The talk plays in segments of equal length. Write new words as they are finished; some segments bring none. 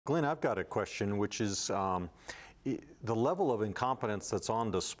Glenn, I've got a question, which is the level of incompetence that's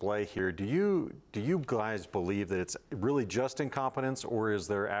on display here. Do you guys believe that it's really just incompetence, or is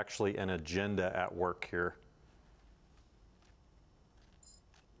there actually an agenda at work here?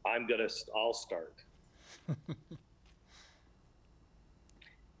 I'll start.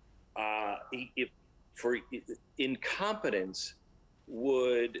 Incompetence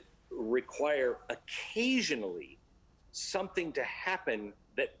would require occasionally something to happen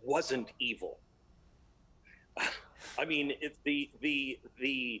that wasn't evil. I mean, if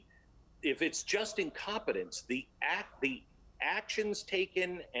it's just incompetence, the actions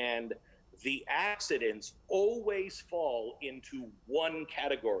taken and the accidents always fall into one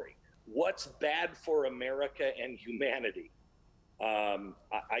category: what's bad for America and humanity. I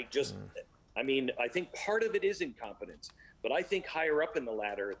think part of it is incompetence, but I think higher up in the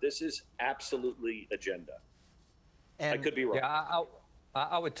ladder, this is absolutely agenda. And I could be wrong. Yeah,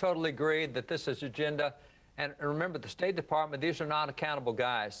 I would totally agree that this is agenda. And remember, the State Department, these are not accountable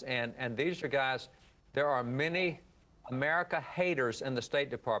guys. And these are guys, there are many America haters in the State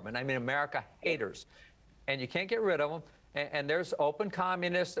Department. I mean, America haters. And you can't get rid of them. And there's open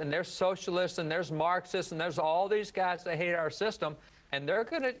communists, and there's socialists, and there's Marxists, and there's all these guys that hate our system. And they're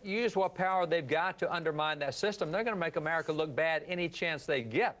going to use what power they've got to undermine that system. They're going to make America look bad any chance they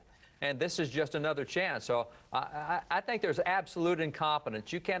get. And this is just another chance. So I think there's absolute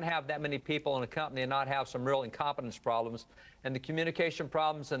incompetence. You can't have that many people in a company and not have some real incompetence problems. And the communication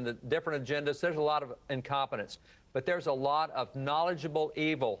problems and the different agendas, there's a lot of incompetence. But there's a lot of knowledgeable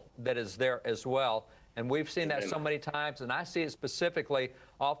evil that is there as well. And we've seen that so many times. And I see it specifically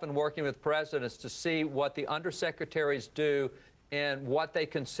often working with presidents to see what the undersecretaries do and what they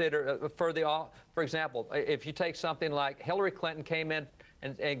consider for example, if you take something like Hillary Clinton came in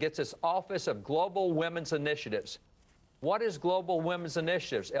and gets this Office of Global Women's Initiatives. What is Global Women's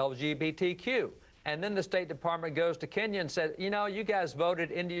Initiatives? LGBTQ. And then the State Department goes to Kenya and says, you know, you guys voted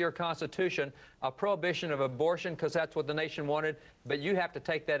into your Constitution a prohibition of abortion because that's what the nation wanted, but you have to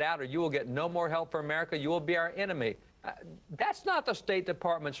take that out or you will get no more help for America. You will be our enemy. That's not the State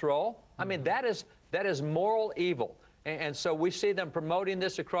Department's role. I mean, that is moral evil. And so we see them promoting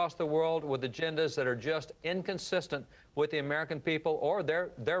this across the world with agendas that are just inconsistent with the American people or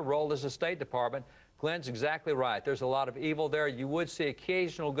their role as a State Department. Glenn's exactly right. There's a lot of evil there. You would see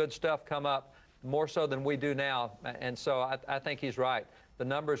occasional good stuff come up, more so than we do now. And so I think he's right. The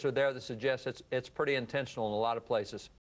numbers are there that suggest it's pretty intentional in a lot of places.